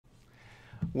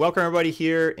Welcome everybody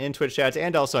here in Twitch chats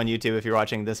and also on YouTube if you're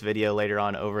watching this video later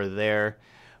on over there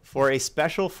for a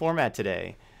special format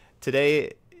today.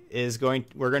 We're going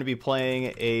to be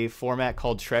playing a format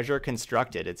called Treasure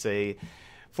Constructed. It's a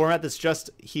format that's just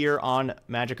here on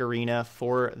Magic Arena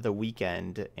for the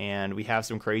weekend, and we have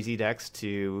some crazy decks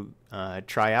to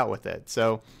try out with it.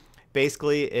 So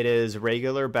basically it is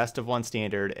regular best of one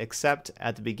standard, except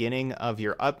at the beginning of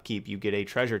your upkeep you get a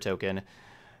treasure token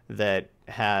that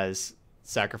has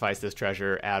sacrifice this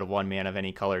treasure, add 1 mana of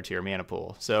any color to your mana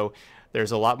pool. So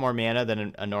there's a lot more mana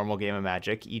than a normal game of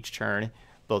Magic. Each turn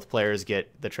both players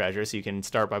get the treasure, so you can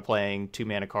start by playing 2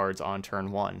 mana cards on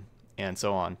turn 1 and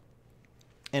so on.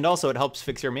 And also it helps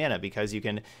fix your mana because you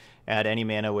can add any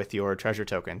mana with your treasure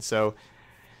token. So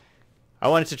I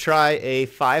wanted to try a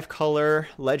 5-color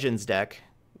Legends deck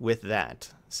with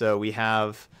that. So we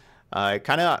have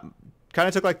kind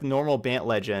of took like the normal Bant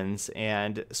Legends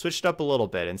and switched up a little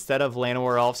bit. Instead of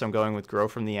Llanowar Elves, I'm going with Grow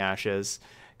from the Ashes,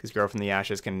 because Grow from the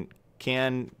Ashes can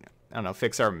I don't know,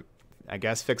 fix our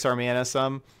mana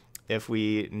some if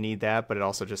we need that, but it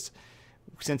also just,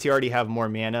 since you already have more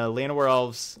mana, Llanowar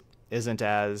Elves isn't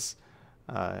as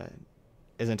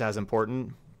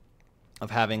important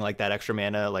of having like that extra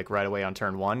mana like right away on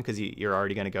turn 1, because you're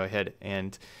already going to go ahead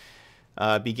and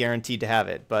be guaranteed to have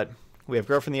it. But we have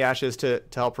Grow from the Ashes to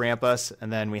help ramp us,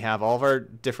 and then we have all of our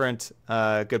different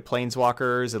good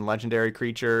planeswalkers and legendary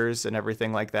creatures and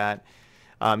everything like that.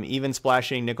 Even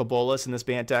splashing Nicol Bolas in this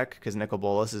Bant deck, because Nicol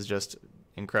Bolas is just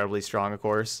incredibly strong, of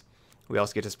course. We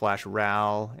also get to splash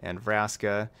Ral and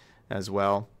Vraska as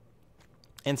well.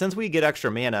 And since we get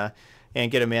extra mana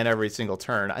and get a mana every single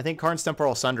turn, I think Karn's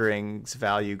Temporal Sundering's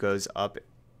value goes up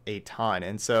a ton.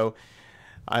 And so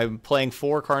I'm playing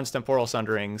 4 Karn's Temporal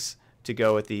Sunderings to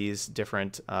go with these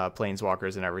different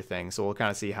planeswalkers and everything. So we'll kind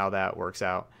of see how that works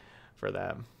out for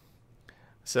them.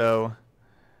 So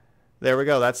there we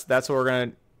go. That's what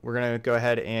we're gonna go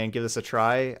ahead and give this a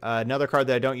try. Another card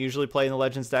that I don't usually play in the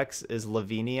Legends decks is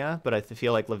Lavinia, but I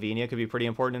feel like Lavinia could be pretty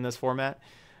important in this format,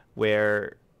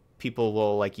 where people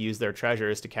will like use their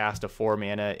treasures to cast a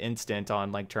 4-mana instant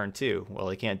on like turn 2. Well,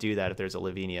 they can't do that if there's a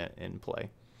Lavinia in play.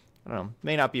 I don't know,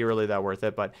 may not be really that worth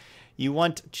it, but you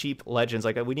want cheap Legends.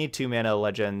 Like we need 2 mana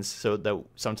Legends, so that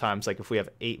sometimes like if we have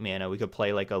 8 mana, we could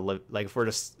play like if we're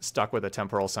just stuck with a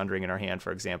Temporal Sundering in our hand,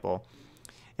 for example,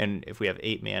 and if we have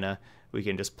 8 mana, we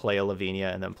can just play a Lavinia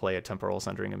and then play a Temporal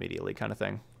Sundering immediately, kind of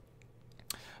thing.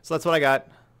 So that's what I got.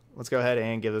 Let's go ahead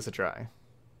and give this a try.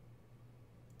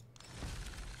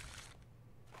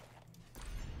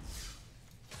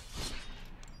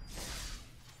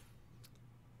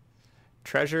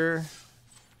 Treasure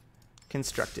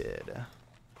Constructed.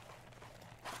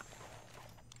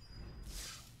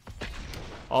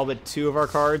 All but 2 of our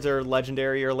cards are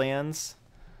legendary or lands.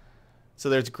 So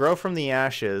there's Grow from the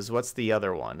Ashes. What's the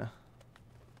other one?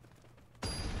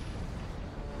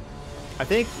 I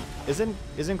think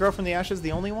isn't Grow from the Ashes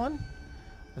the only one?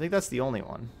 I think that's the only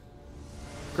one.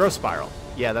 Growth Spiral.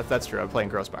 Yeah, that's true. I'm playing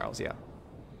Growth Spirals. Yeah.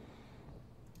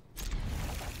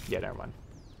 Yeah, never mind.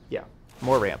 Yeah,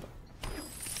 more ramp.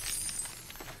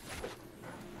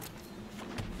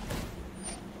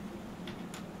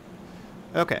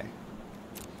 Okay.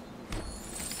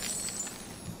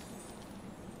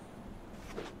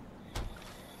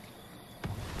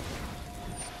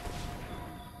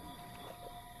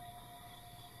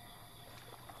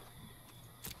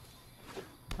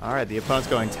 All right, the opponent's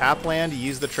going tap land to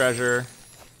use the treasure.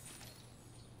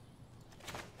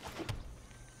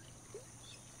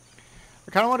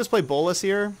 I kind of want to just play Bolas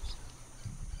here.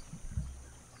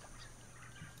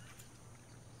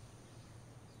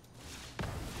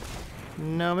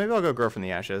 No, maybe I'll go Grow from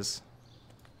the Ashes.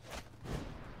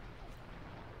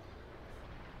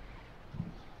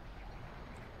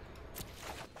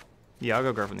 Yeah, I'll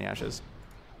go Grow from the Ashes.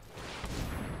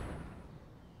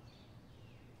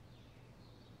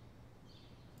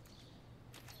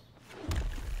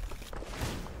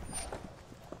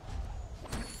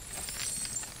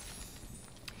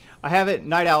 I have it,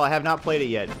 Night Owl. I have not played it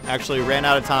yet. Actually, ran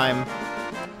out of time.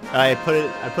 I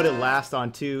put it last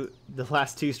on the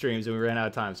last 2 streams, and we ran out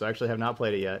of time. So I actually have not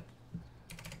played it yet.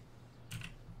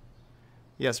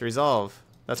 Yes, resolve.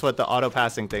 That's what the auto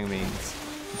passing thing means.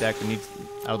 Deck needs.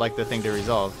 I would like the thing to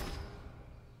resolve.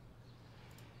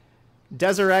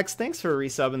 Deserex, thanks for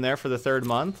resubbing there for the 3rd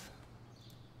month.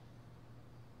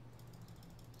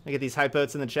 I get these hype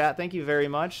votes in the chat. Thank you very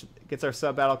much. Gets our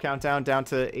sub battle countdown down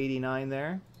to 89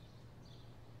 there.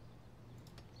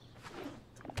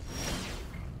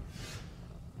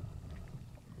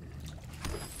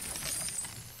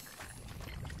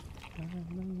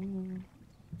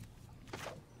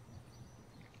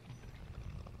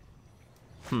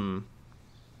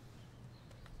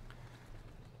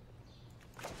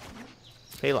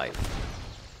 Pay life.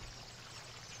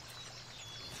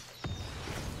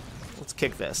 Let's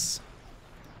kick this.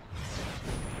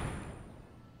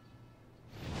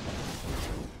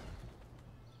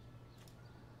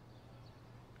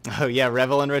 Oh yeah,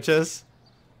 Revel and Riches.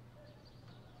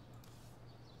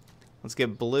 Let's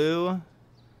get blue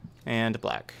and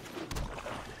black.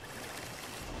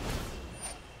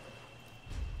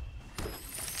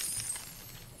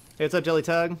 Hey, what's up, Jelly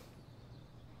Tug?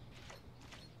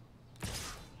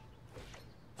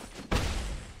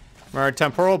 Our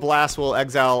Temporal Blast will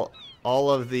exile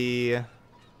all of the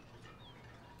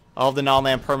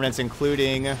non-land permanents,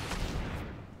 including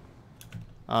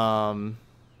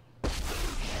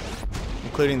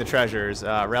including the treasures.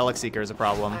 Relic Seeker is a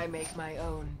problem. I make my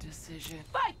own decision.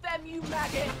 Fight them, you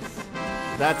maggots!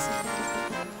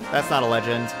 That's not a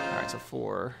legend. All right, so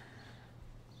 4.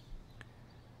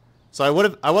 So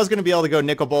I was gonna be able to go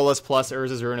Nicol Bolas plus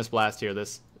Urza's Ruinous Blast here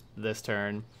this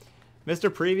turn.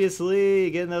 Mr. Previously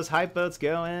getting those hype boats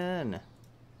going.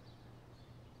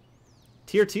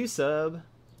 Tier 2 sub.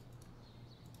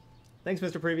 Thanks,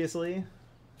 Mr. Previously.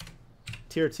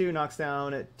 Tier 2 knocks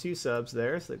down at 2 subs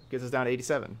there, so that gets us down to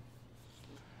 87.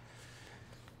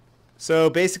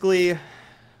 So basically,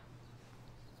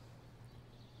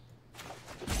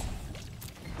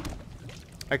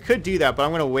 I could do that, but I'm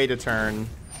going to wait a turn.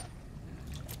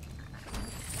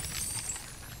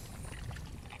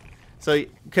 So,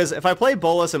 because if I play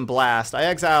Bolas and Blast, I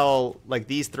exile like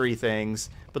these 3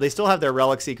 things, but they still have their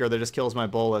Relic Seeker that just kills my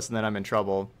Bolas, and then I'm in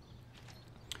trouble.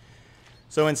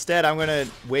 So instead, I'm going to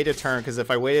wait a turn, because if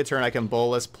I wait a turn, I can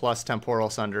Bolas plus Temporal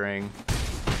Sundering.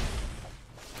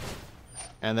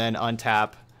 And then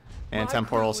untap and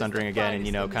Temporal Sundering again, and,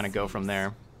 you know, kind of go from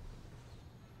there.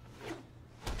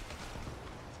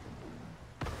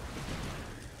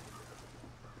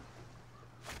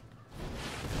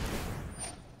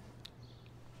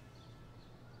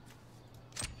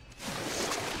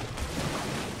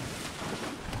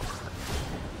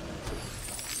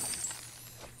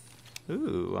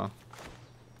 Ooh. All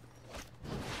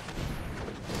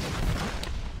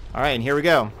right, and here we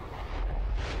go.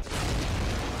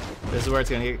 This is where it's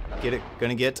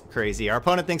gonna get crazy. Our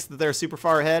opponent thinks that they're super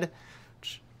far ahead.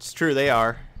 It's true, they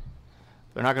are.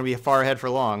 They're not gonna be far ahead for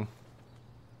long.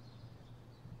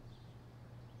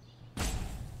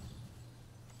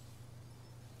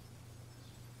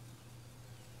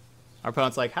 Our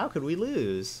opponent's like, how could we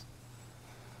lose?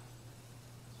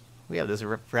 We have this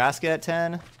Vraska at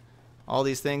 10. All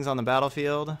these things on the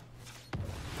battlefield.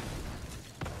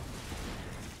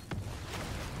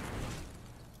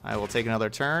 I will take another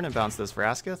turn and bounce this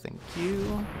Vraska. Thank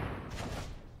you.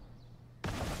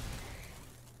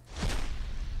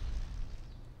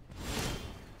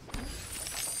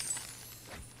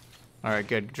 Alright,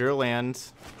 good. Drew land.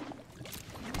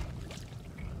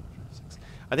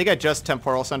 I think I just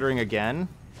Temporal Sundering again.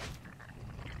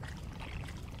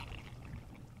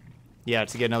 Yeah,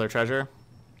 to get another treasure.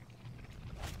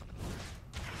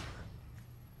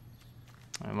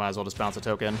 I might as well just bounce a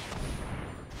token.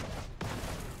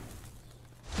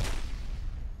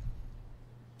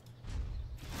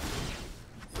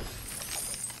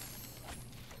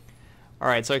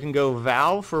 Alright, so I can go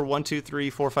Vow for 1, 2, 3,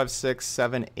 4, 5, 6,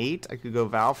 7, 8. I could go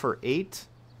Vow for 8.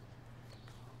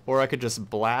 Or I could just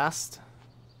Blast.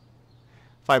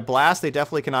 If I Blast, they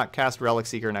definitely cannot cast Relic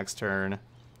Seeker next turn.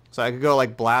 So I could go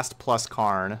like Blast plus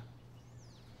Karn.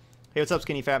 Hey, what's up,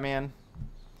 Skinny Fat Man?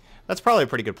 That's probably a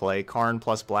pretty good play. Karn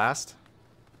plus Blast.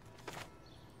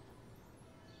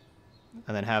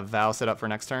 And then have Vow set up for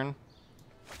next turn.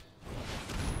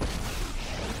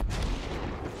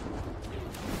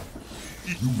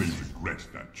 You may regret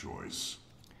that choice.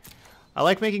 I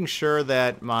like making sure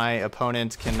that my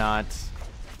opponent cannot...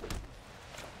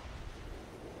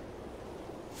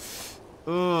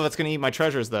 Ooh, that's going to eat my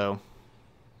treasures, though.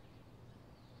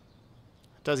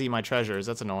 It does eat my treasures.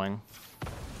 That's annoying.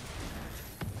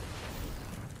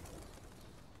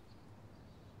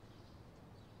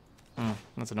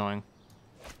 That's annoying.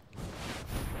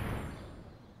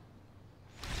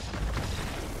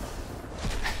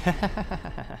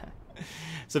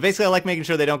 So basically I like making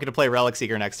sure they don't get to play Relic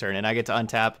Seeker next turn, and I get to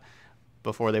untap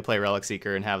before they play Relic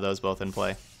Seeker and have those both in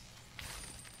play.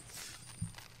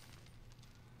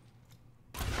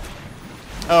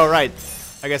 Oh, right.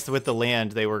 I guess with the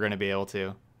land they were going to be able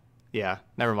to. Yeah,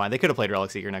 never mind. They could have played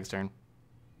Relic Seeker next turn.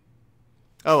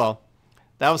 Oh well.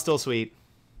 That was still sweet.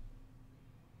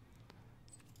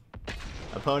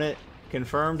 Opponent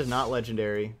confirmed, not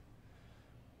legendary.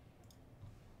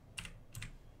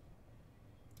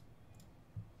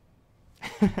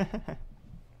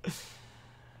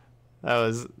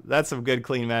 That's some good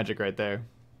clean magic right there.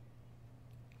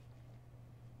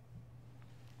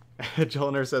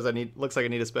 Jolner says looks like I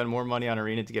need to spend more money on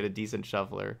arena to get a decent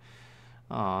shuffler.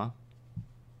 Aw.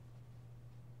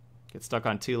 Get stuck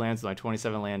on 2 lands with my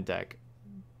 27 land deck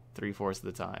 3/4 of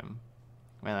the time.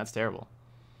 Man, that's terrible.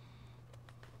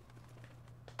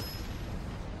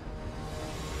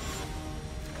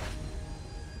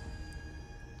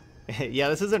 Yeah,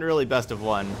 this isn't really best of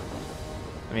one.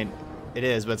 I mean, it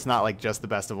is, but it's not like just the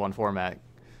best of one format.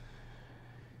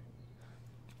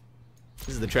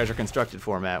 This is the treasure constructed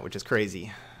format, which is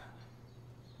crazy.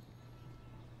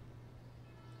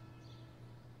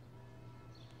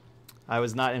 I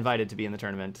was not invited to be in the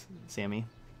tournament, Sammy.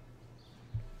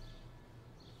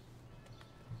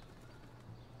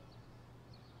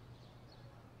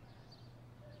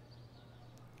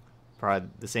 Probably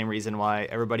the same reason why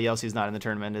everybody else who's not in the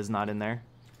tournament is not in there.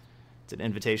 It's an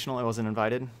invitational. I wasn't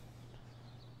invited.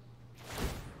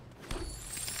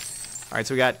 All right,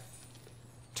 so we got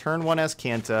turn 1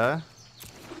 Escanta.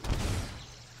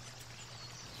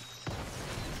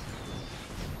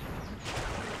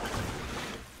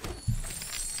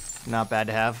 Not bad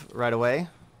to have right away.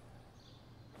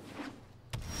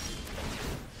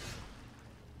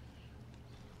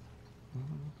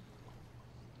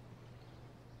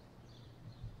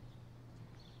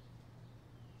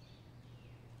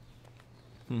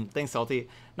 Thanks, Salty.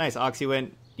 Nice, Oxy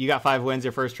win. You got 5 wins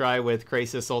your first try with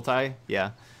Krasis Sultai?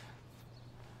 Yeah.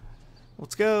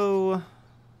 Let's go.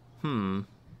 Could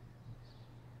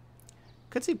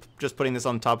see just putting this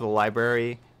on top of the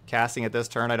library, casting it this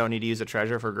turn. I don't need to use a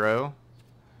treasure for grow.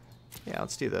 Yeah,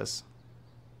 let's do this.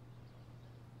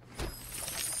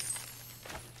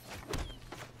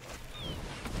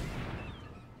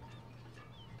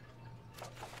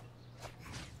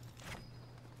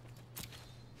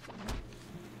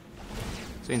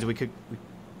 So means we could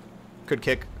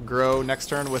kick grow next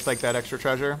turn with like that extra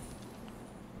treasure.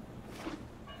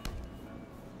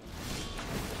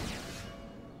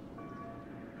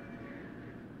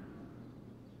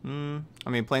 I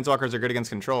mean, planeswalkers are good against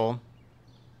control.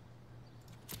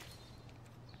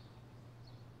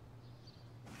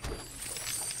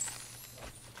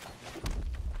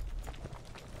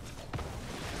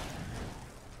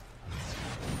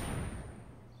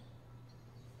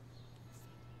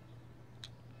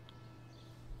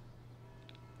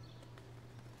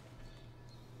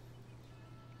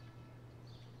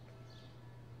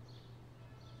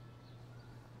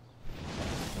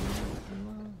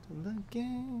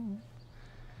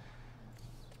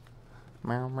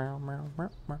 Meow, meow, meow, meow,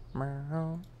 meow,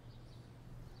 meow.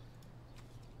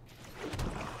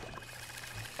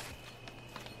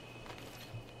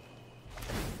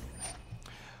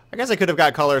 I guess I could have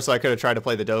got color, so I could have tried to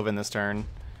play the Dovin this turn.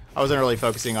 I wasn't really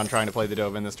focusing on trying to play the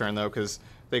Dovin this turn, though, because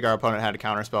I think our opponent had a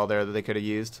counterspell there that they could have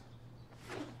used.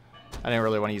 I didn't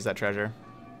really want to use that treasure.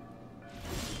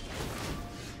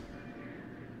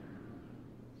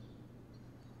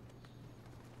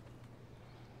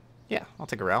 Yeah, I'll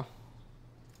take a row.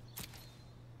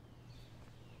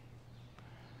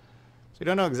 So we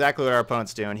don't know exactly what our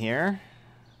opponent's doing here,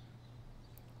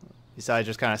 besides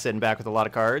just kind of sitting back with a lot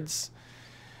of cards.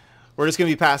 We're just going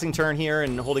to be passing turn here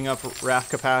and holding up Wrath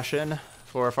Compassion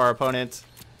for if our opponent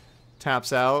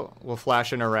taps out. We'll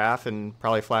flash in a Wrath and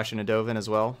probably flash in a Dovin as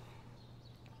well.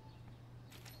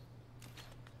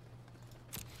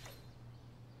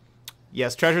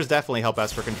 Yes, treasures definitely help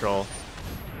Esper Control.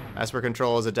 Esper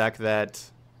Control is a deck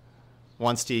that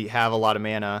wants to have a lot of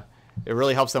mana. It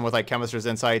really helps them with like Chemist's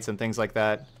Insights and things like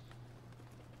that.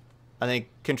 I think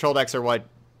control decks are what,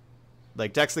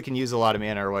 like decks that can use a lot of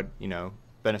mana are what, you know,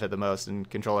 benefit the most, and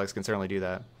control decks can certainly do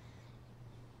that.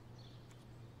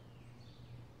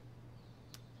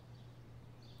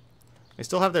 They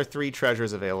still have their 3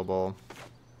 treasures available.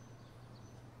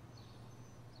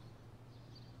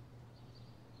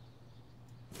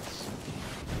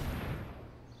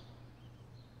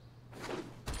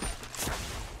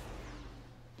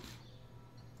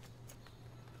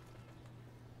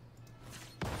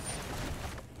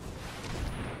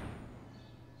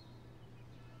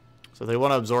 So if they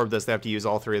want to absorb this, they have to use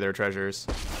all 3 of their treasures.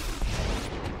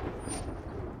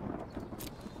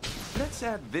 Let's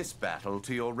add this battle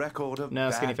to your record of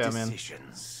No, Skinny bad Fat Man.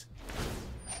 decisions.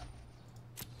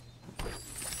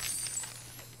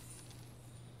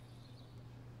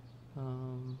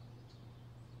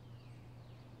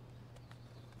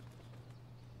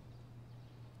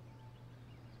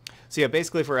 So yeah,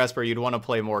 basically for Esper, you'd want to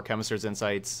play more Chemist's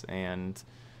Insights and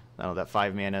I don't know, that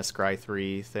 5 mana Scry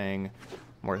 3 thing.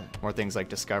 More things like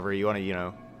Discovery. You want to, you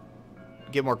know,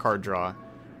 get more card draw.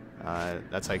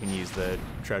 That's how you can use the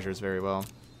treasures very well.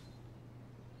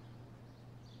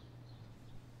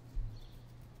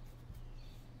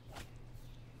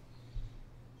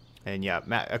 And yeah,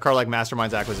 a card like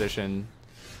Mastermind's Acquisition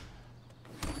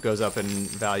goes up in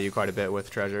value quite a bit with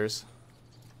treasures.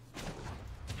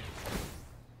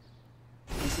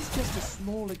 This is just a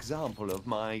small example of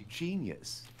my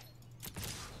genius.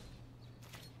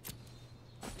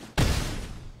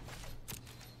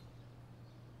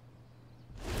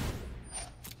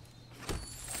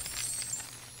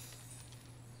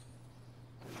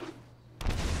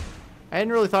 I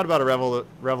hadn't really thought about a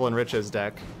Revel in Riches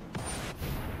deck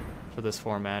for this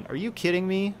format. Are you kidding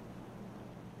me?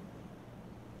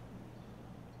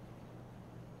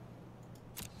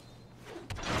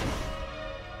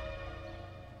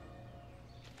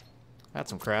 That's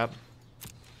some crap.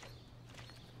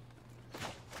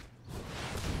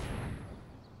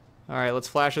 Alright, let's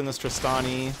flash in this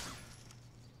Tristani.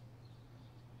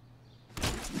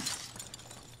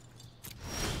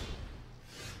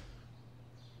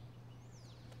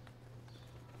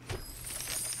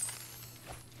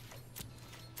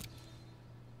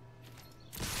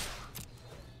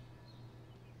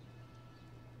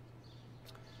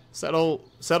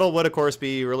 Settle would, of course,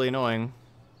 be really annoying.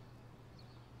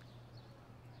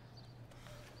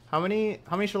 How many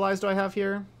Shalais do I have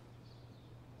here?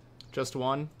 Just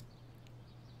one?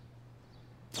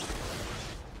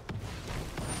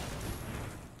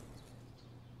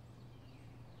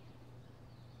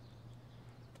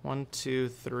 One, two,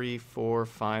 three, four,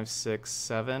 five, six,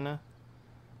 seven.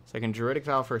 So I can Druidic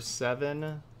Vow for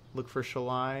 7. Look for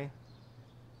Shalai.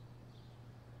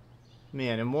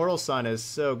 Man, Immortal Sun is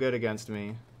so good against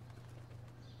me.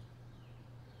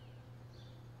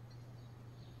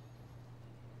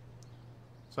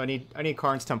 So I need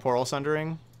Karn's Temporal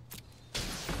Sundering.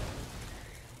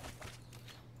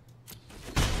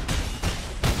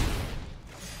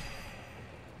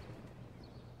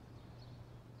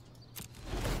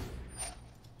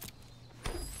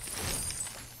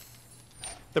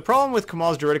 The problem with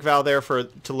Kamal's Druidic Vow there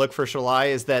to look for Shalai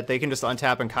is that they can just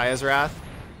untap in Kaya's Wrath,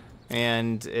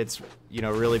 and it's, you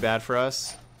know, really bad for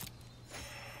us.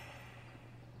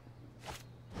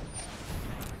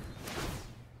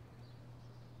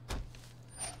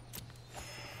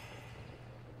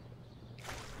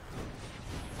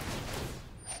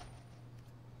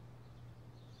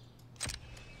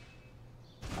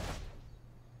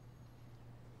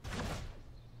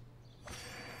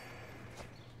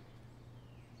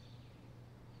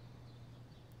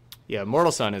 Yeah,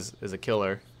 Mortal Sun is a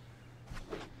killer.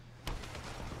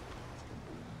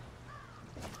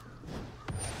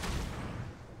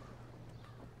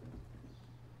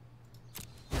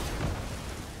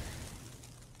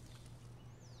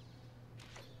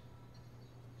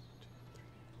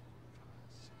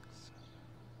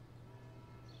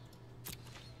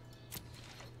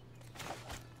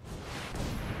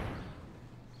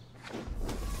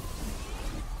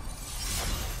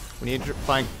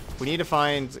 We need to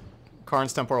find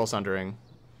Karn's Temporal Sundering.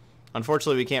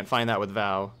 Unfortunately, we can't find that with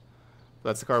Vow.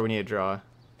 That's the card we need to draw.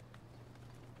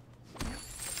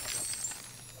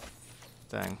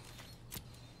 Dang.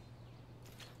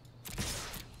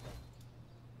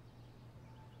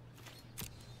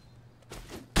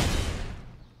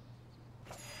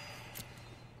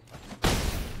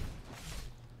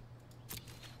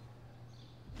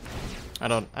 I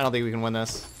don't think we can win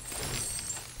this.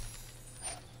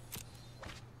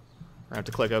 I have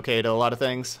to click OK to a lot of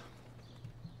things.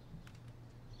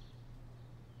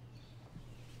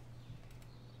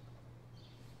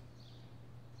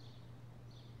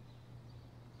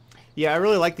 Yeah, I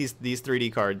really like these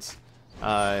 3D cards.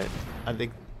 I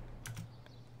think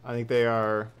they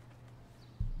are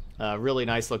really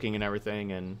nice looking and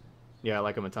everything, and yeah, I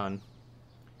like them a ton.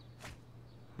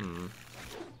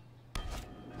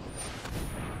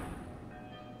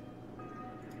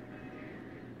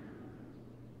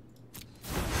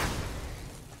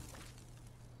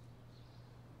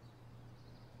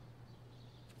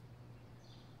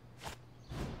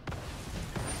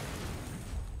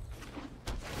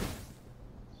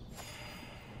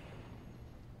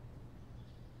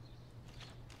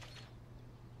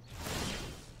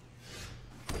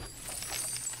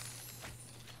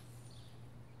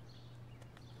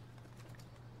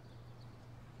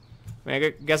 I mean, I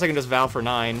guess I can just Vow for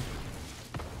 9.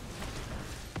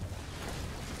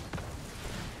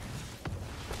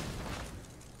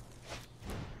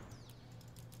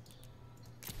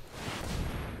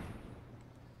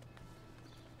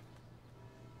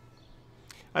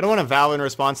 I don't want to Vow in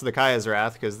response to the Kaya's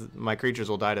Wrath, because my creatures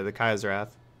will die to the Kaya's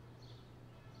Wrath.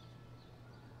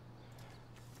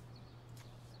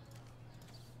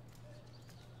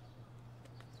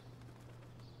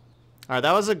 All right,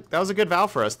 that was a good Val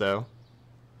for us though.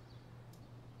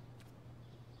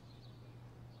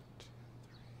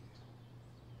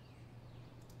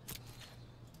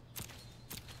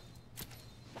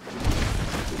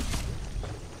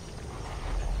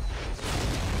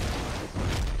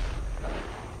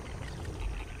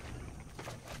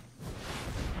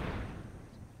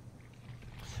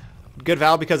 Good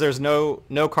Val because there's no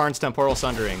Karn's Temporal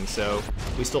Sundering, so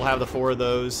we still have the 4 of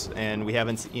those, and we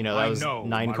haven't, you know, that was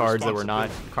 9 cards that were not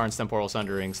Karn's Temporal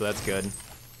Sundering, so that's good.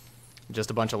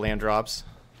 Just a bunch of land drops.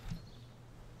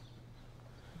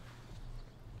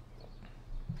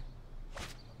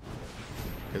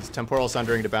 Because Temporal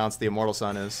Sundering to bounce the Immortal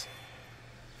Sun is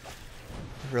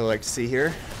I'd really like to see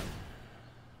here.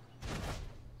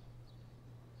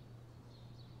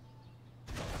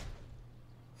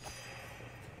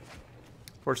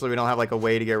 Fortunately, we don't have like a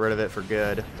way to get rid of it for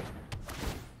good.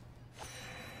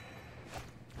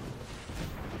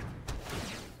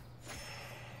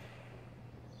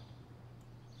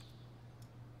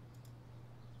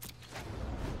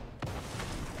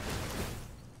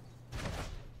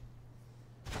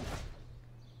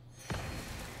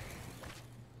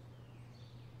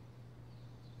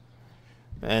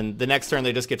 And the next turn,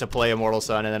 they just get to play Immortal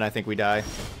Sun, and then I think we die.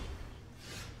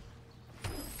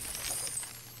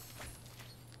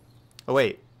 Oh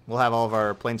wait, we'll have all of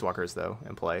our Planeswalkers, though,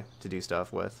 in play to do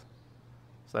stuff with.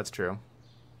 So that's true.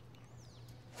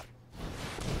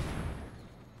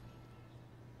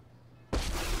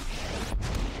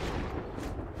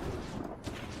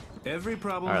 Every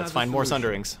problem Alright, has let's a find more solution.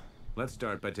 Sunderings. Let's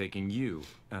start by taking you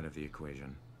out of the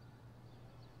equation.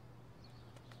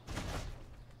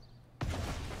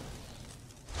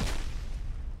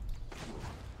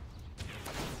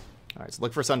 Alright, so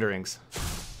look for Sunderings.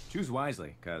 Choose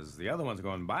wisely, because the other one's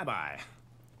going bye-bye.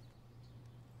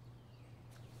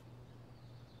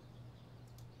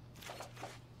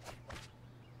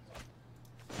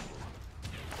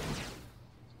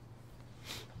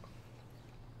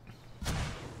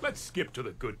 Let's skip to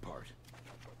the good part.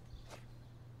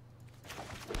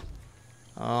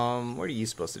 What are you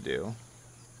supposed to do?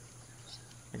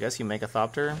 I guess you make a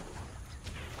Thopter.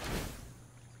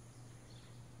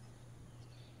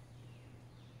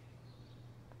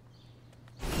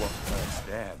 What hurts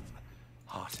them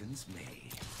heartens me.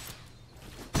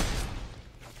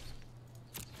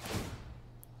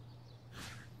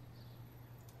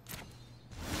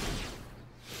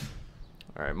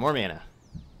 Alright, more mana.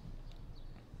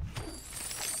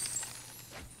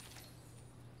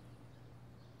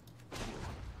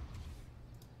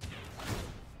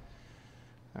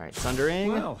 Alright,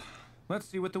 Sundering. Well, let's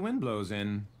see what the wind blows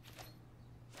in.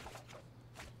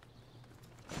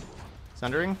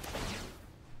 Sundering.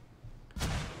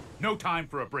 No time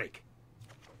for a break.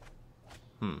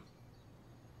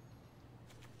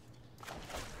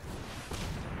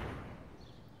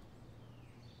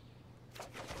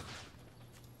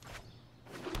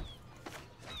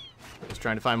 Just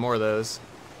trying to find more of those.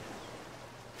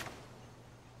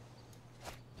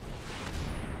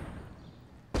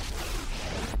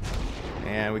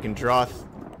 And we can draw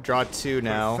 2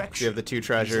 now. We have the 2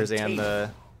 treasures and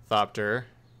the Thopter.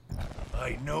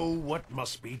 I know what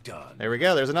must be done. There we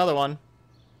go. There's another one.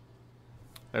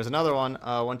 There's another one.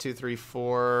 1, 2, 3,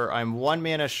 4. I'm 1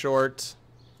 mana short.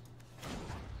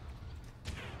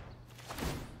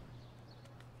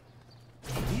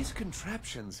 These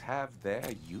contraptions have their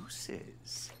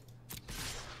uses.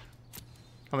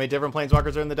 How many different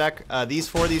Planeswalkers are in the deck? These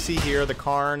 4 that you see here, the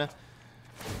Karn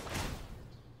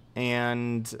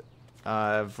and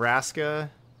Vraska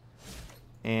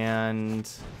and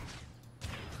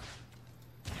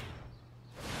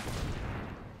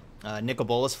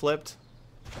Nicol flipped.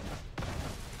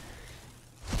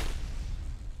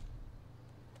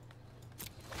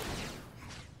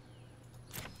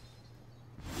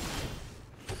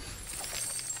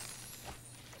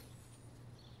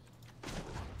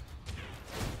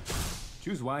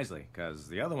 Choose wisely, because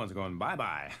the other one's going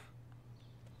bye-bye.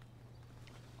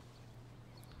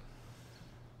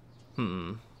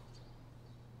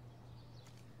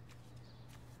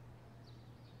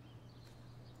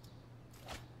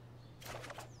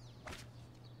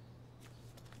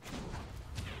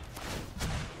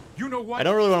 You know what? I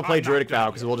don't really want to play I'm not Druidic done Vow yet.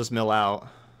 because we'll just mill out.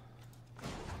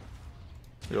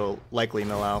 We'll likely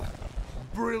mill out.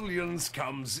 Brilliance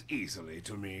comes easily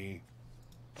to me.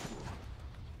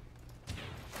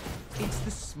 It's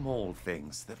the small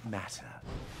things that matter.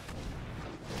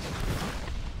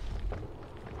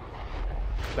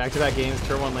 Back to that game's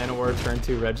turn 1 Llanowar, turn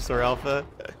 2 Regisaur Alpha.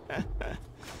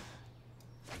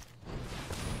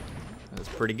 That's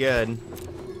pretty good.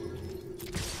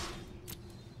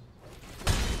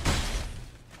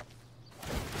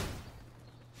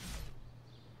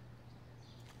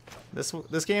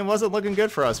 This game wasn't looking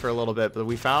good for us for a little bit, but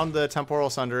we found the Temporal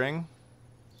Sundering,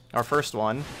 our first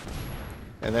one,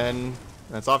 and then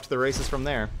it's off to the races from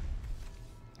there.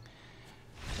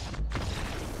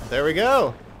 There we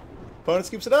go. Opponent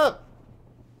scoops it up.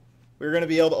 We're going to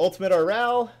be able to ultimate our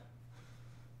Ral.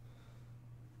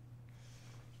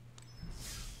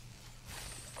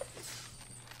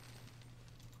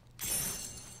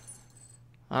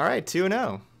 All right,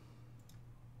 2-0.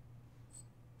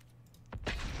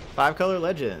 5-color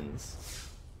legends.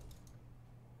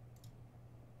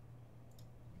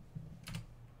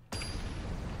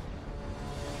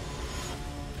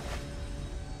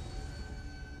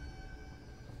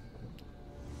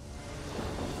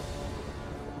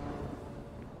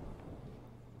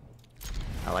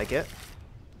 I like it.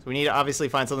 So we need to obviously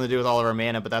find something to do with all of our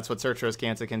mana, but that's what Search Rose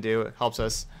Cancer can do. It helps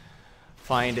us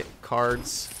find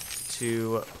cards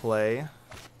to play.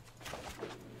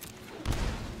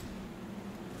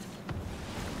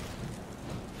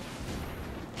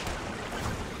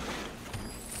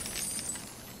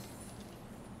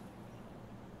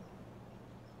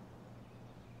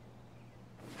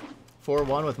 Four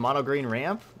 4-1 with mono green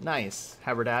ramp. Nice.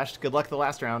 Haberdashed. Good luck the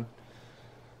last round.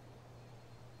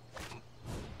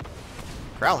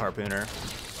 Growl Harpooner.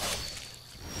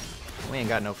 We ain't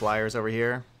got no flyers over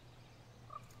here.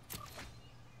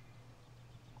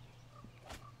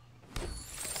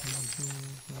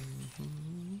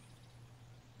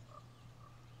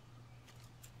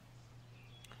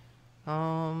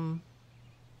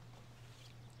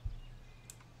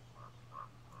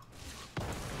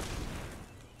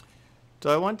 Do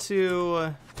I want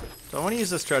to use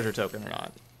this treasure token or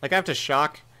not? Like, I have to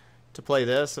shock to play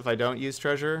this if I don't use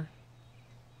treasure.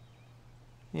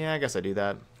 Yeah, I guess I do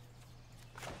that.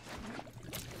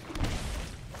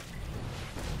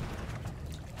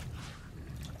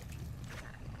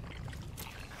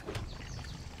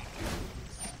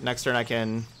 Next turn I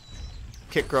can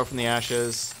kick Grow from the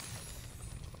Ashes.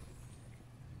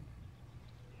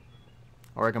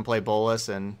 Or I can play Bolus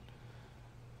and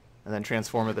then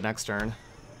transform it the next turn.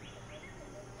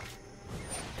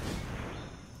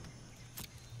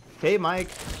 Hey, Mike.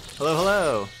 Hello,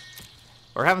 hello.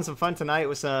 We're having some fun tonight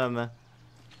with some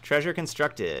Treasure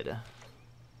Constructed.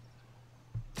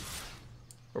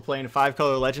 We're playing a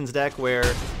 5-color Legends deck where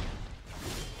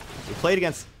we played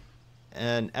against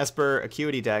an Esper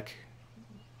Acuity deck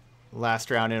last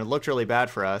round, and it looked really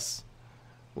bad for us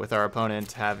with our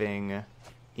opponent having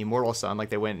Immortal Sun. Like,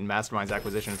 they went in Mastermind's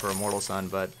acquisition for Immortal Sun,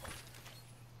 but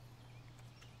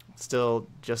still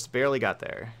just barely got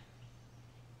there.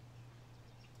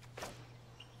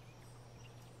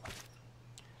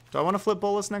 Do I want to flip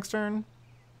Bolus next turn?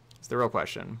 It's the real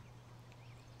question.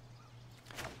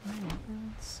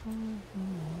 Let's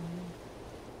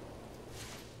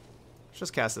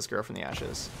just cast this Grow from the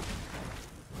Ashes.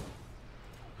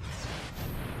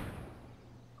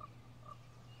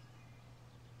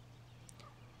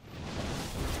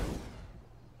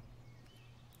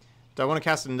 Do I want to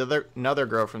cast another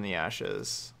Grow from the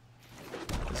Ashes?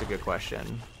 That's a good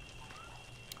question.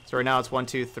 So right now it's 1,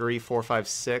 2, 3, 4, 5,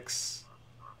 6.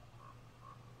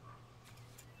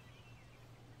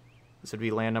 This would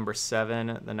be land number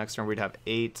 7. The next turn we'd have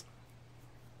 8.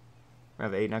 We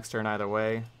have 8 next turn either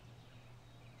way.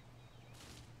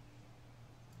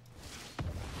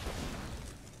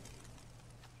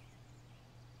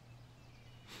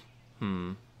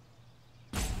 We're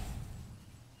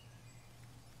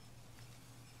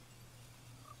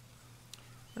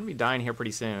gonna be dying here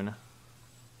pretty soon.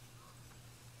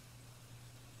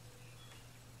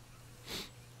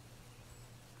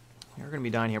 We're gonna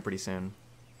be dying here pretty soon.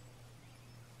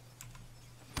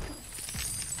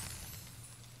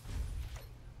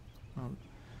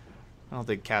 I don't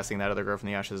think casting that other Grow from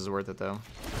the Ashes is worth it, though.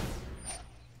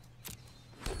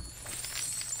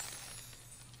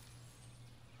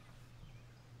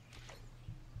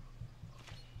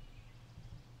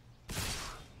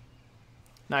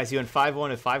 Nice, you went 5-1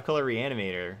 with 5-color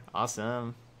Reanimator.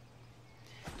 Awesome.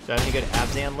 Do I have any good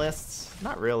Abzan lists?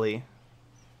 Not really.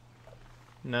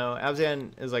 No,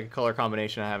 Abzan is like a color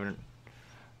combination I haven't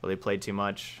really played too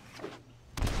much.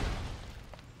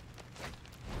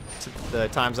 The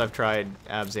times I've tried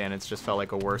Abzan, it's just felt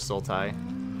like a worse Sultai.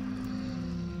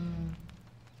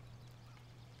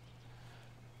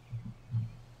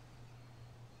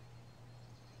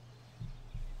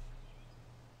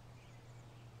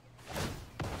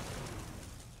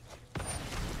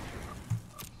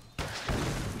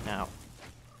 Now.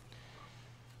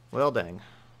 Well, dang.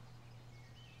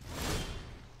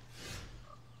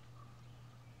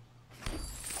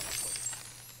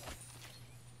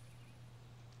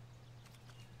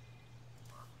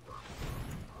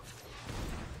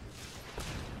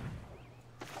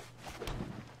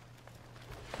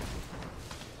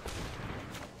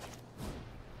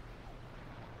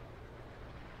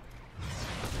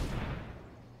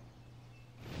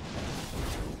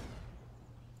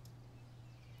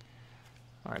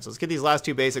 Alright, so let's get these last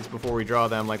two basics before we draw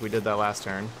them like we did that last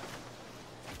turn.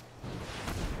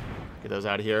 Get those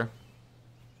out of here.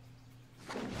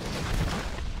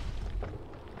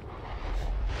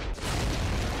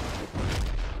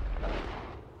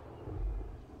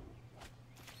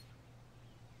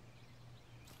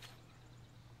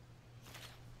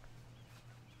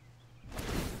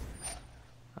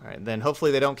 Alright, then hopefully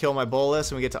they don't kill my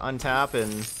Bolus and we get to untap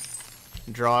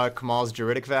and draw Kamal's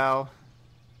Juridic Vow.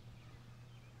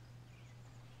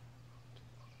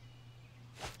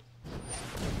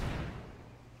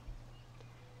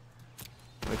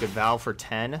 We could vow for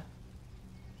 10.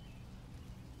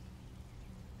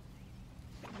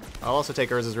 I'll also take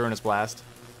Urza's Ruinous Blast.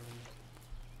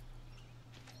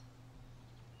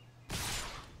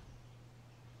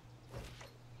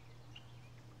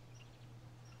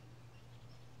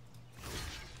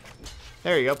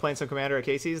 There you go, playing some Commander at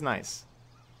Casey's. Nice.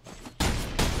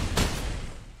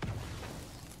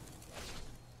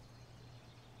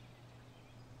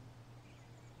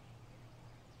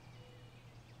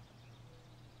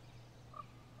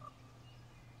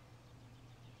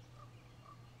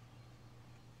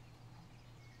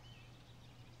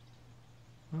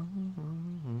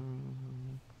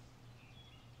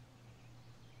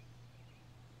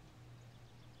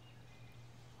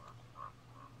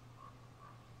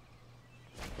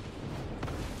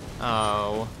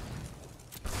 Oh.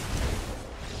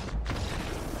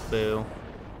 Boo.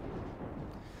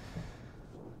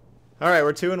 Alright,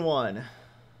 we're 2-1.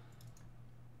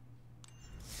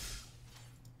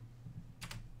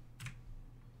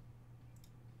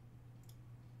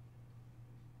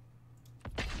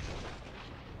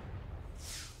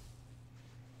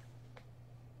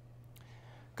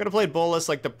 Could have played Bolus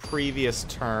like the previous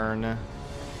turn and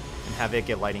have it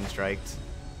get Lightning Striked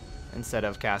instead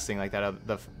of casting like that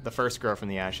the first Grow from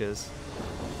the Ashes.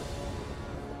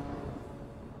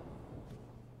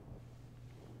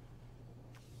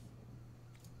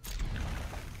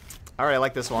 Alright, I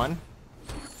like this one.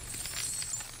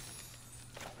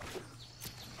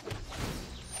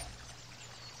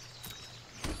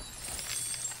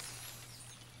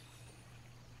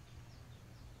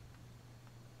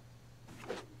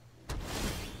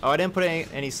 Oh, I didn't put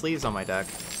any sleeves on my deck.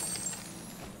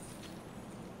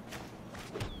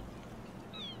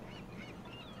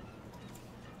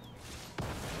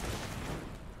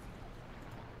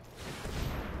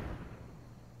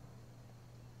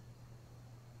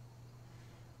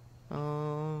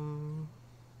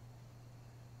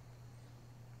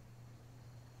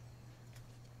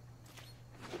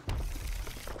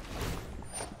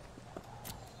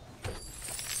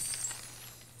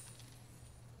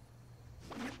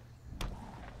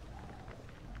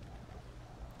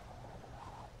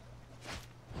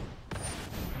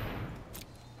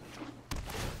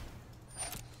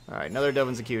 Alright, another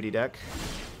Dovin's Acuity deck.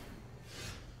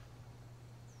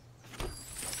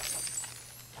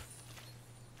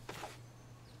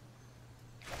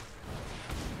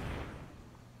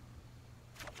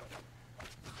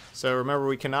 So remember,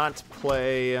 we cannot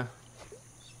play...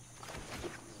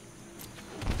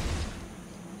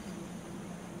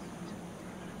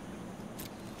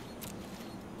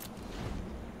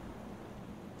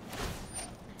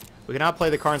 We cannot play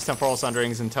the Karn's Temporal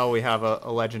Sunderings until we have a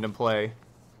legend in play.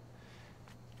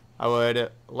 I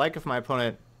would like if my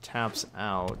opponent taps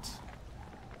out.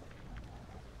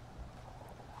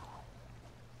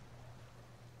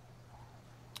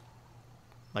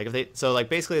 Like if they, so like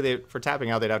basically they, for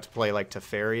tapping out, they'd have to play like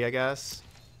Teferi, I guess.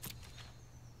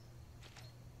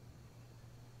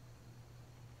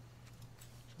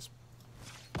 Just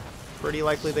pretty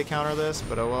likely they counter this,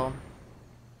 but oh well.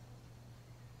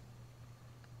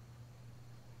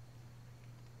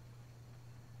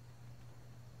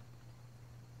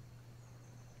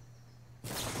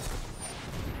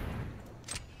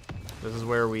 This is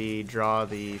where we draw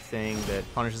the thing that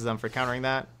punishes them for countering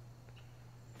that.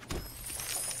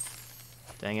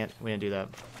 Dang it, we didn't do that.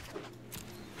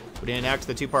 We didn't act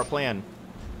the two-part plan.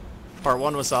 Part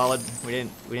one was solid. We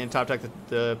didn't top deck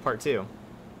the part two.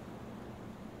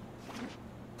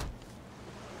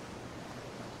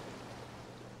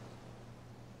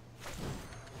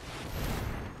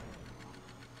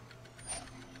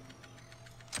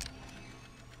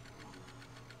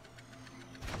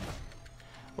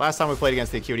 Last time we played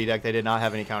against the Acuity deck, they did not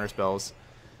have any counter spells.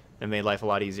 It made life a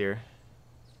lot easier.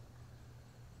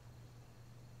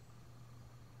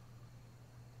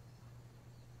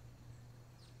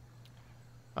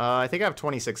 I think I have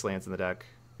 26 lands in the deck.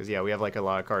 Because, yeah, we have like a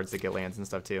lot of cards that get lands and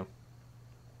stuff, too.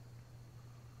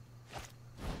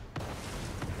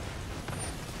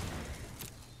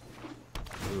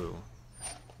 Ooh.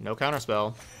 No counter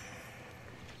spell.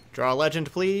 Draw a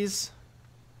legend, please.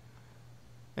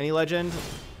 Any legend?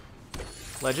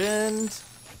 Legend.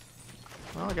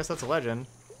 Well, I guess that's a legend.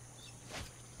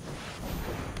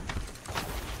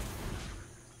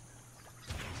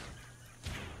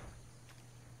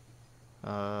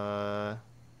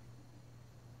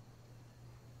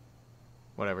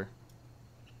 Whatever.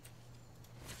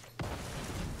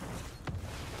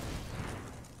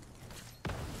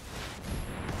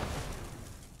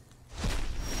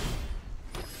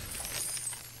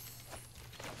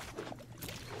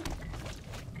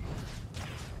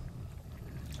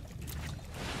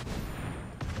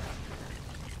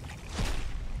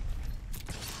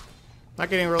 Not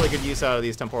getting really good use out of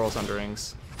these temporal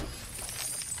sunderings.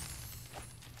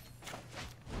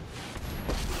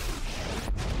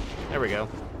 There we go.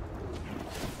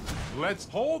 Let's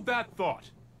hold that thought.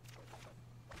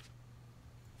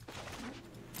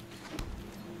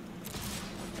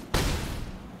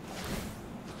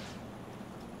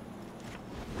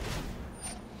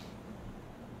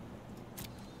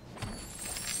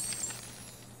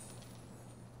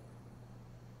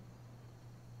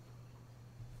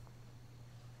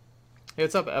 Hey,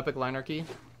 what's up, Epic Linarchy?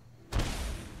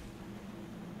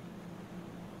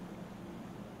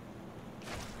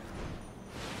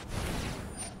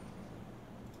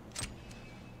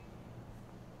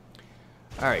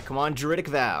 Alright, come on, Druidic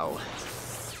Vow.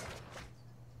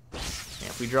 Yeah,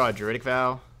 if we draw a Druidic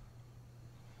Vow,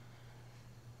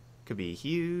 could be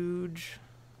huge.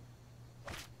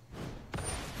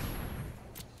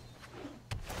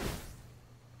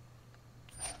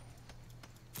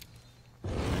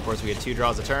 Of course, we get 2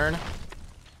 draws a turn.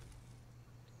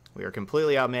 We are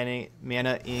completely out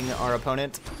mana-ing our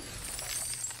opponent.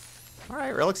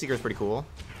 Alright, Relic Seeker's pretty cool.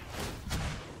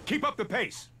 Keep up the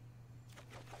pace.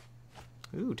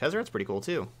 Ooh, Tezzeret's pretty cool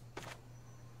too.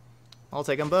 I'll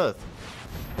take them both.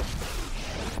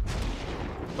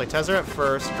 Play Tezzeret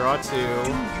first, draw 2,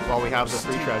 while we have the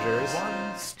 3 treasures.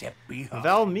 One step behind.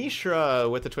 Val Mishra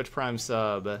with the Twitch Prime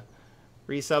sub.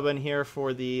 Resub in here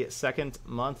for the 2nd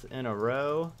month in a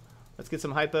row. Let's get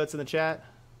some hype votes in the chat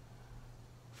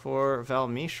for Val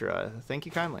Mishra. Thank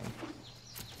you kindly.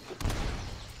 All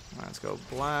right, let's go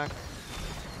black.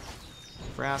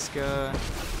 Vraska.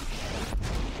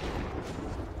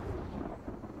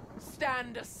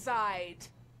 Stand aside.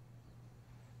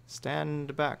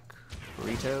 Stand back,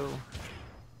 Burrito.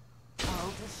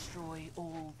 I'll destroy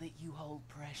all that you hold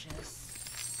precious.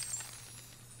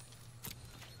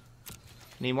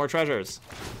 Need more treasures.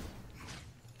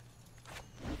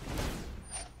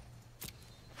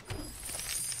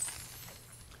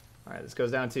 All right, this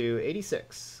goes down to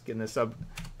 86. Getting the sub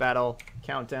battle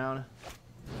countdown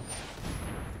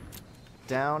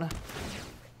down.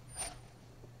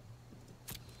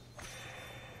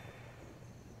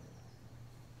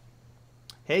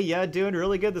 Hey, yeah, doing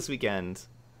really good this weekend.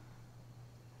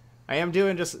 I am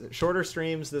doing just shorter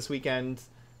streams this weekend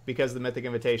because of the Mythic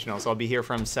Invitational, so I'll be here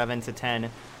from 7 to 10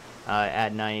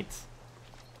 at night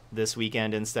this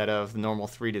weekend instead of the normal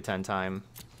 3 to 10 time,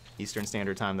 Eastern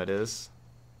Standard Time, that is.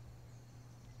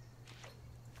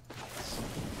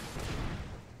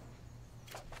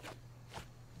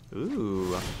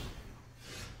 Ooh.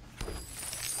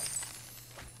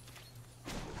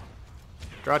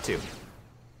 Draw 2.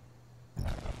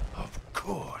 Of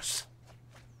course.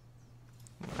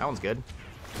 That one's good.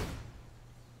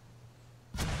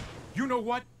 You know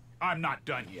what? I'm not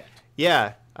done yet.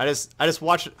 Yeah, I just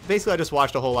watched, basically I just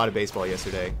watched a whole lot of baseball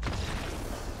yesterday.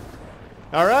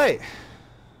 All right.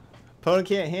 Opponent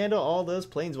can't handle all those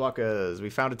planeswalkers. We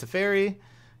found a Teferi.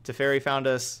 Teferi found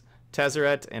us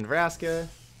Tezzeret and Vraska.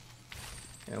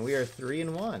 And we are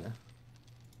 3-1.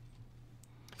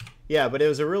 Yeah, but it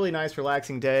was a really nice,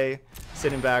 relaxing day.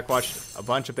 Sitting back, watched a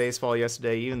bunch of baseball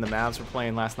yesterday. Even the Mavs were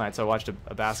playing last night, so I watched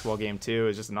a basketball game too. It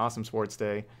was just an awesome sports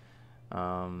day.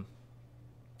 Yeah,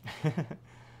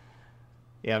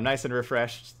 I'm nice and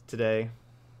refreshed today.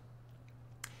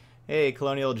 Hey,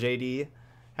 Colonial JD.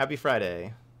 Happy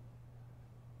Friday.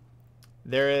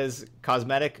 There is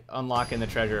cosmetic unlock in the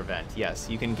treasure event. Yes,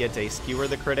 you can get a Skewer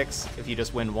the Critics if you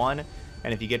just win 1.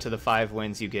 And if you get to the 5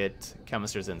 wins, you get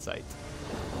Chemist's Insight.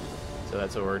 So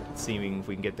that's what we're seeing, if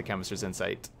we can get the Chemist's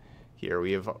Insight here.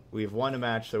 We've won a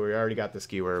match, so we already got the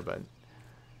Skewer, but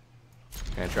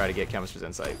I'm going to try to get Chemist's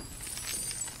Insight.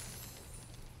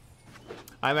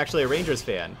 I'm actually a Rangers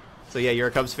fan. So yeah, you're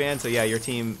a Cubs fan, so yeah, your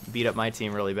team beat up my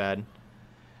team really bad.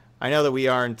 I know that we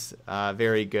aren't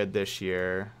very good this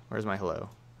year. Where's my hello?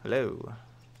 Hello.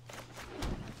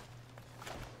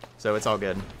 So it's all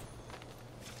good.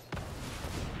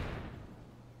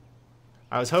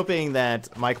 I was hoping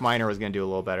that Mike Minor was going to do a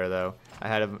little better, though. I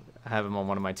have him on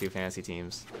one of my 2 fantasy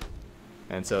teams.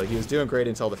 And so he was doing great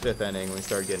until the 5th inning when we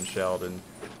started getting shelled, and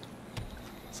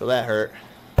so that hurt.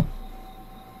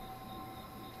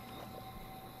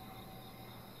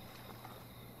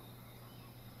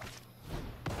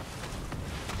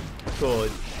 Cool.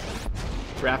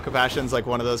 Wrath Compassion's like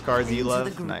one of those cards you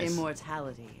love. Nice.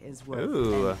 Immortality is worth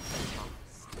Ooh. any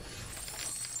cost.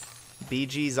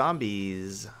 BG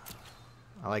Zombies.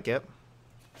 I like it.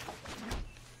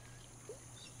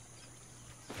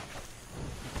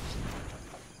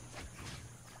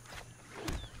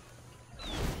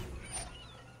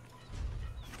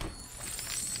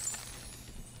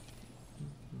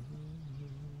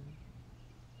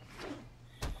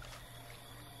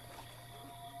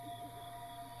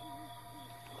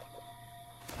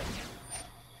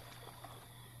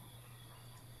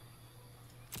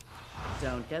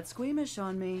 Don't get squeamish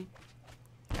on me.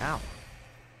 Ow.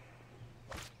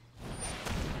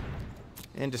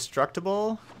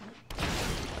 Indestructible.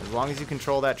 As long as you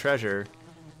control that treasure.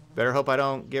 Better hope I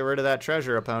don't get rid of that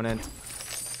treasure, opponent.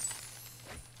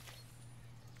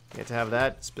 You get to have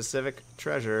that specific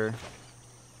treasure.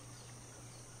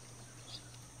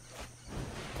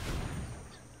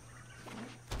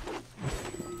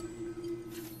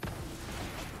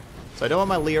 So I don't want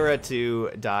my Lyra to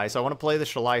die, so I want to play the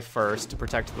Shalai first to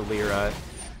protect the Lyra.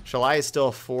 Shalai is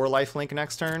still 4 lifelink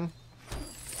next turn.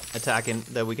 Attacking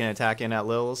that we can attack in at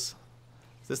Lil's.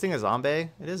 Is this thing a zombie?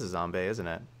 It is a zombie, isn't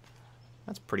it?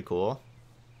 That's pretty cool.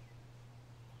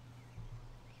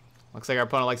 Looks like our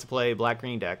opponent likes to play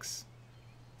black-green decks.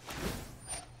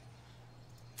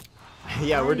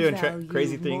 Yeah, we're doing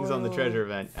crazy things on the treasure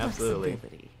event. Absolutely.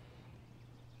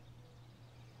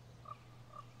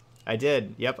 I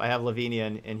did. Yep, I have Lavinia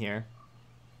in here.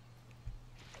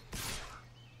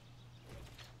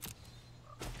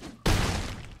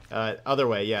 Other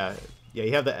way, yeah. Yeah,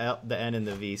 you have the N and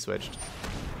the V switched.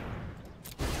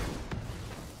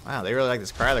 Wow, they really like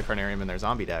this Cryolith Carnarium in their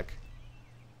zombie deck.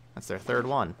 That's their 3rd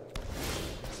one.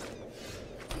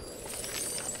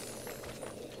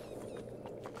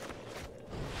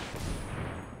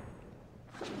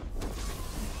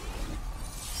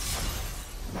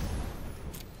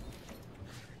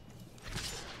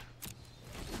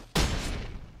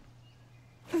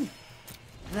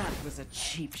 That was a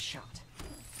cheap shot.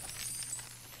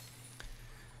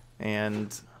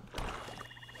 And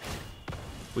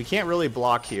we can't really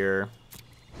block here.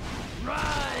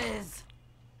 Rise!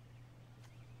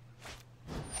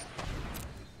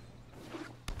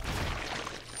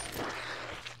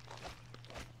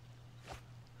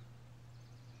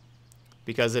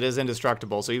 Because it is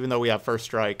indestructible, so even though we have first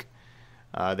strike,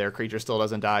 their creature still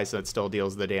doesn't die, so it still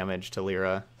deals the damage to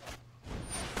Lyra.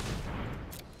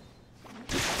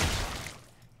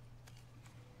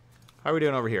 How are we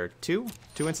doing over here? 2?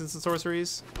 2 instants and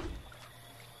sorceries?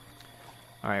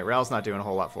 Alright, Ral's not doing a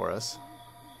whole lot for us.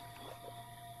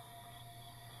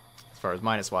 As far as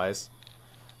minus-wise.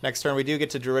 Next turn we do get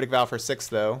to Druidic Vow for 6,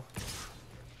 though.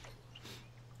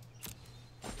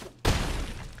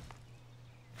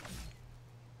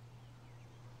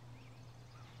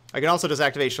 I can also just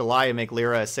activate Shalai and make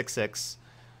Lyra a 6/6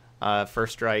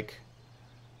 first strike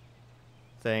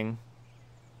thing.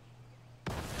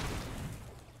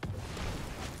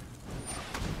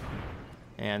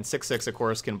 And 6/6, of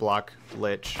course, can block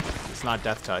Lich. It's not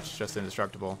Death Touch, just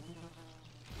indestructible.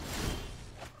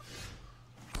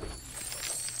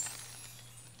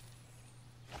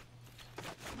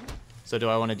 So do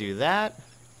I want to do that?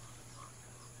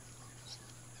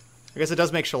 I guess it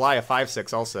does make Shalai a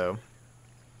 5/6 also.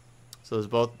 So there's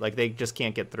both, like, they just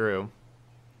can't get through.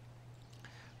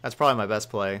 That's probably my best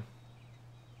play.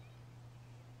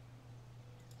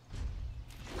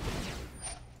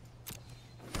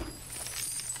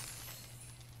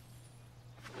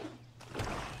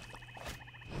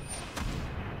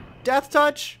 Death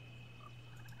Touch?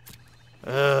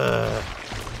 Ugh.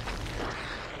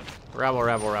 Rabble,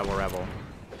 rabble, rabble, rabble.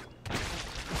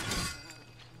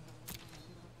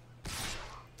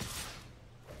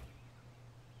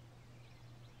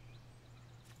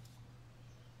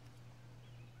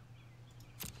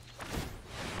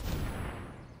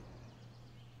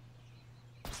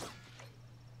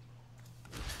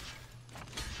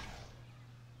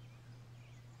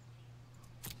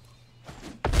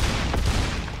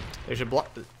 They should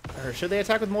block, or should they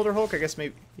attack with Molder Hulk? I guess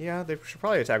maybe, yeah, they should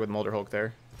probably attack with Molder Hulk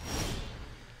there.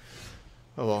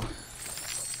 Oh well.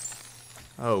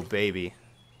 Oh baby.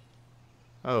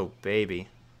 Oh baby.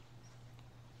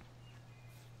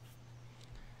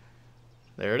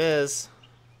 There it is.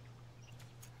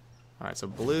 Alright, so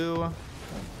blue,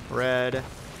 red,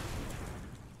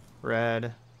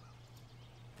 red.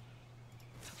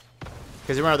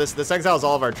 Because remember, this exiles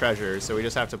all of our treasures, so we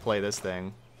just have to play this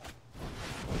thing.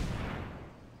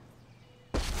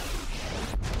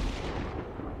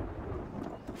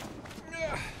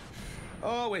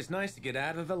 Always nice to get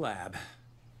out of the lab.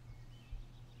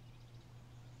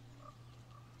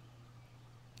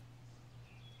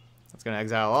 It's going to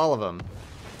exile all of them.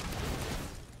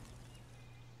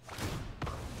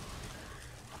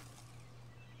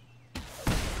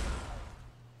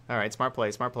 Alright, smart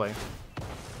play, smart play.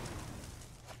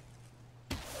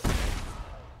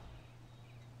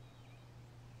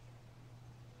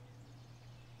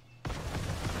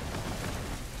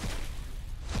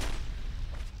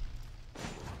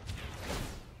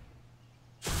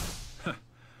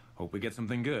 Hope we get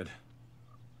something good.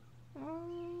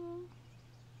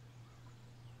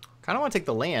 Kind of want to take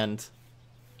the land.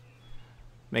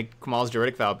 Make Kamal's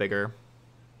Druidic Vow bigger.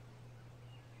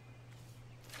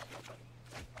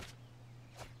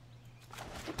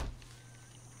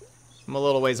 I'm a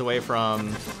little ways away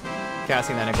from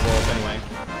casting that Nicol Bolt anyway.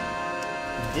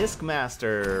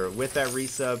 Discmaster with that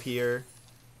resub here.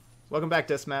 Welcome back,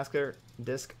 Discmaster.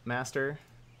 Discmaster.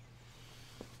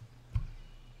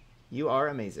 You are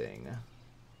amazing.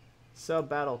 Sub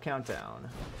battle countdown.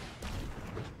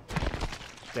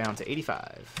 Down to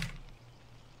 85.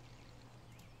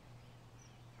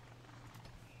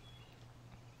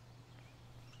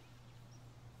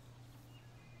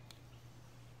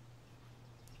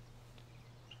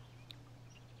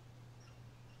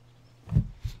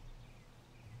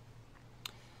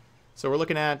 So we're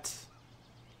looking at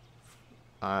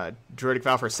Druidic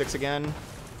Vow for 6 again.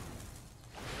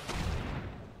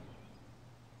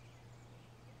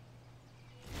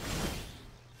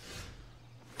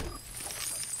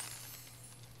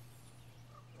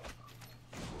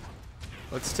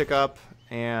 Let's tick up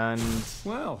and...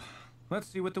 Well, let's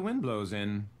see what the wind blows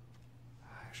in.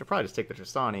 I should probably just take the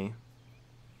Tristani.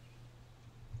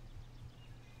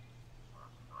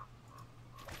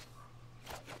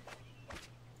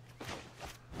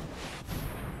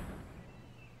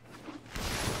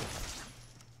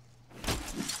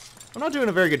 I'm not doing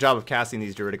a very good job of casting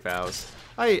these Druidic Vows.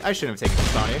 I shouldn't have taken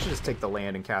Tristani. I should just take the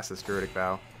land and cast this Druidic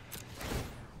Vow.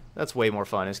 That's way more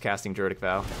fun, is casting Druidic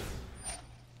Vow.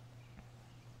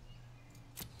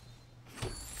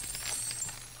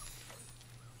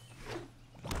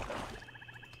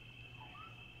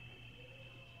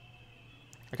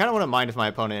 I kind of wouldn't mind if my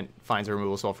opponent finds a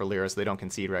removal spell for Lyra so they don't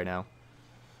concede right now.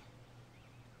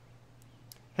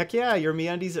 Heck yeah, your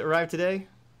MeUndies arrived today?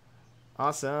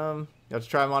 Awesome. You have to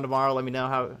try them on tomorrow. Let me know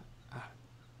how,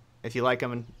 if you like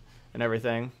them and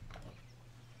everything.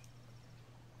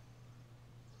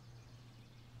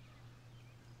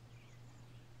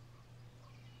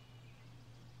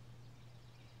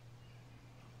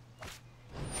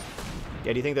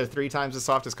 Yeah, do you think they're 3 times as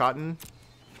soft as cotton?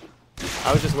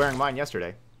 I was just wearing mine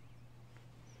yesterday.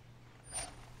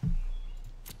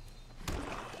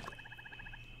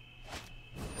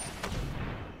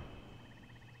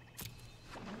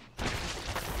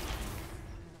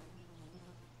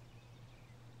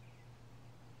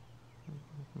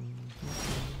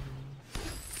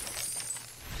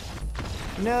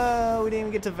 No, we didn't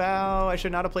even get to Vow. I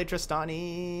should not have played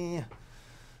Tristani.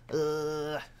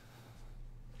 Ugh.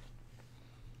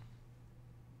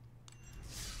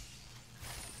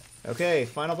 Okay,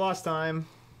 final boss time.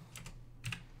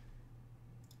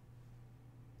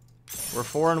 We're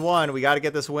 4-1. We got to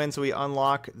get this win so we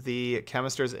unlock the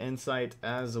Chemister's Insight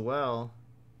as well.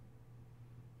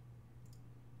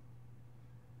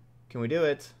 Can we do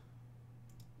it?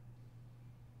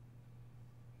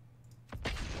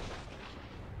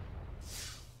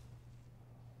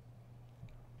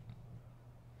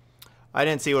 I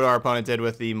didn't see what our opponent did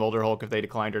with the Molder Hulk, if they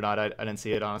declined or not. I didn't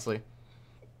see it, honestly.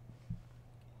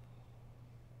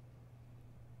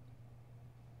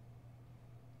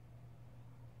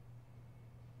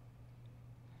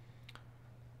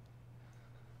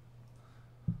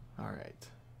 All right.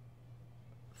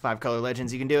 5-color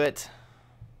legends, you can do it.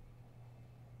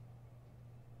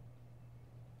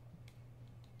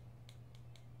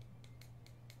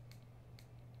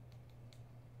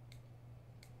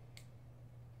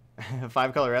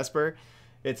 Five-color Esper.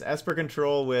 It's Esper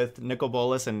control with Nicol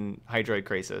Bolas and Hydroid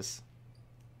Krasis.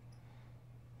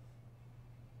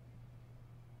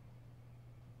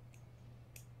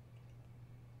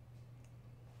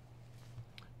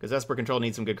 Because Esper control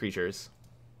needs some good creatures.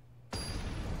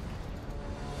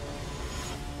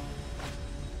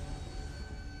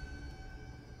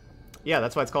 Yeah,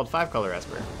 that's why it's called 5-color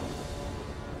Esper.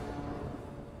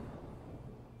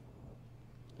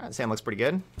 That sand looks pretty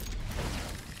good.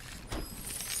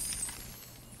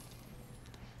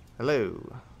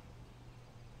 Hello.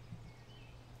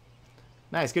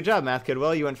 Nice, good job, Math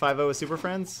Kidwell. You went 5-0 with Super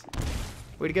Friends.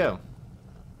 Way to go.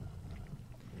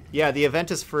 Yeah, the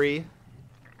event is free.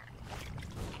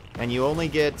 And you only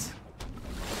get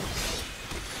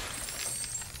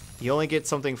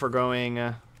something for going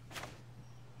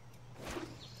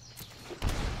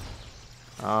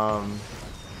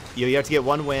you have to get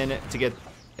 1 win to get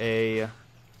a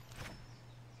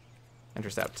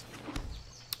intercept.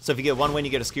 So if you get 1 win,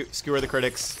 you get a Skewer the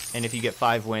Critics, and if you get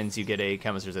 5 wins, you get a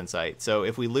Chemist's Insight. So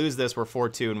if we lose this, we're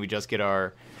 4-2, and we just get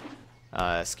our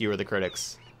Skewer the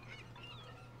Critics.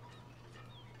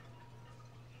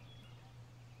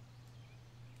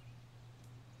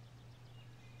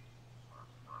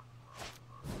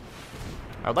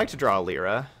 I would like to draw a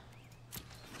Lyra.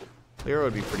 Lyra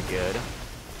would be pretty good.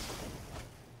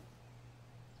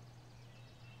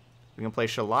 We can play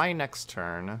Shalai next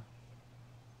turn.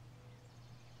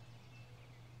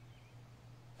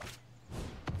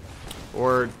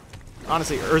 Or,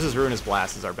 honestly, Urza's Ruinous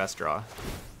Blast is our best draw.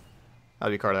 That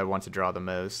would be a card I want to draw the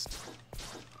most.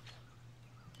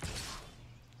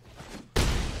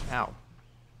 Ow.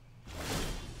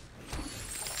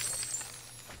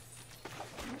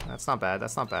 That's not bad,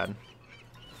 that's not bad.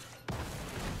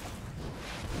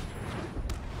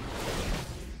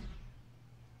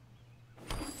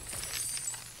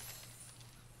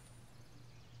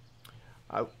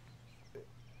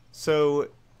 So,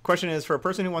 question is, for a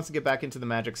person who wants to get back into the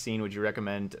Magic scene, would you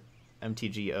recommend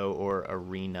MTGO or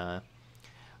Arena?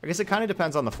 I guess it kind of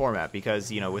depends on the format,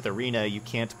 because, you know, with Arena, you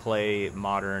can't play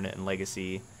Modern and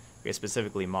Legacy,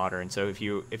 specifically Modern. So if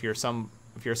you're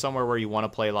somewhere where you want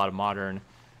to play a lot of Modern,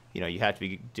 you know, you have to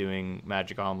be doing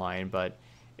Magic Online. But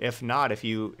if not, if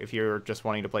you're just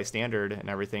wanting to play Standard and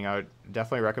everything, I would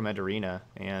definitely recommend Arena.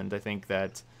 And I think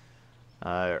that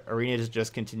Arena is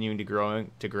just continuing to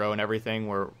grow and everything,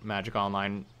 where Magic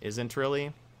Online isn't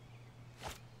really.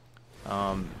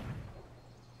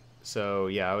 So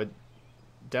yeah, I would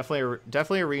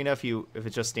definitely Arena if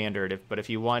it's just Standard. But if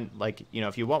you want, like, you know,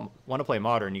 if you want to play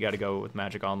Modern, you got to go with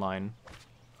Magic Online,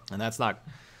 and that's not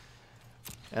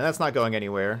going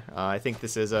anywhere. I think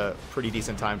this is a pretty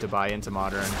decent time to buy into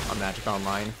Modern on Magic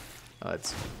Online.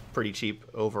 It's pretty cheap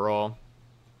overall.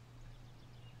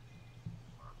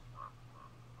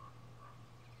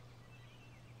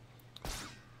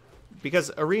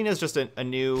 Because Arena is just a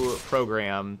new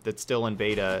program that's still in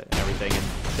beta and everything, and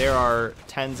there are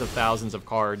tens of thousands of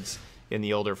cards in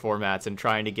the older formats, and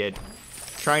trying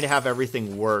to have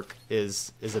everything work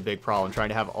is a big problem. Trying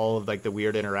to have all of, like, the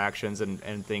weird interactions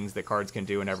and things that cards can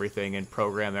do and everything, and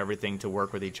program everything to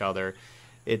work with each other.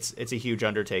 It's a huge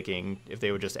undertaking if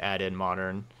they would just add in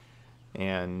Modern,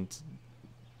 and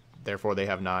therefore they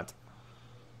have not.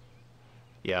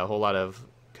 Yeah, a whole lot of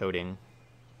coding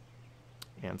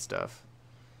and stuff.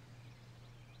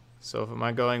 So if am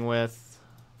I going with,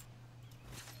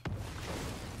 I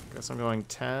guess I'm going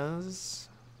Tez.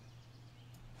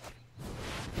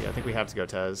 Yeah, I think we have to go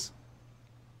Tez.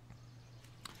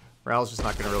 Ral's just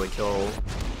not going to really kill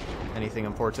anything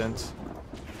important.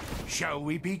 Shall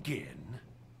we begin?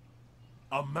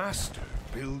 A master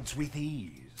builds with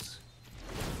ease.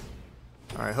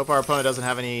 Alright, hope our opponent doesn't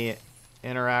have any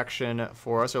interaction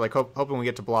for us, or like hoping we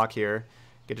get to block here.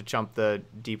 Get to chump the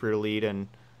Deep Root lead and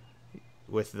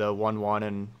with the 1/1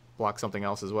 and block something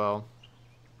else as well.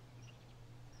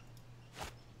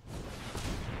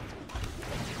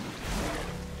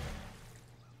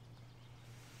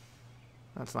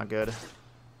 That's not good.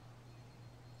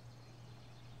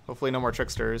 Hopefully no more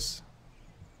Tricksters.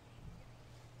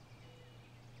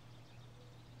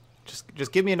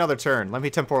 Just give me another turn. Let me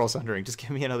Temporal Sundering. Just give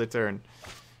me another turn.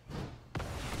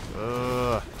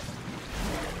 Ugh.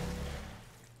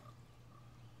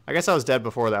 I guess I was dead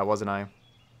before that, wasn't I?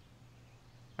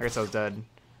 I guess I was dead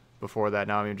before that.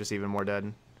 Now I'm just even more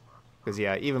dead. Because,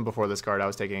 yeah, even before this card, I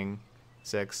was taking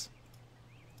 6.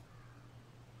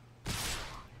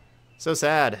 So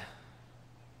sad.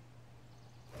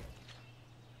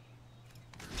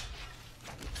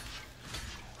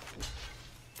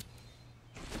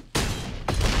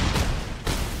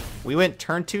 We went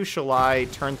turn 2 Shalai,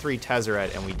 turn 3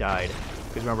 Tezzeret, and we died.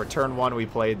 Because remember, turn 1 we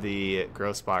played the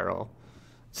Growth Spiral.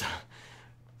 So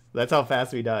that's how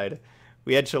fast we died.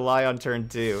 We had Shalai on turn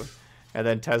 2, and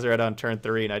then Tezzeret on turn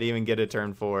 3, and I didn't even get a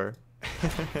turn 4.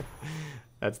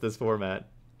 That's this format.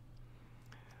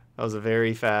 That was a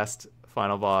very fast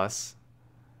final boss.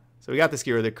 So we got the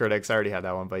Skewer the Critics. I already had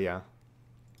that one, but yeah.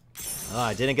 Oh,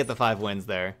 I didn't get the 5 wins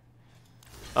there.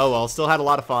 Oh well, still had a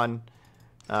lot of fun.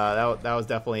 That was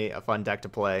definitely a fun deck to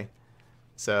play.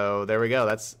 So there we go.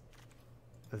 That's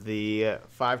the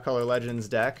 5-color Legends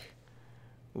deck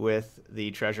with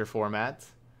the treasure format.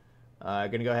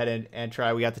 Gonna go ahead and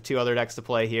try. We got the 2 other decks to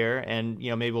play here, and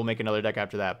maybe we'll make another deck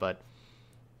after that. But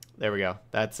there we go.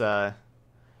 That's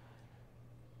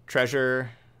treasure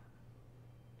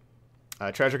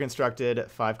constructed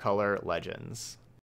 5-color legends.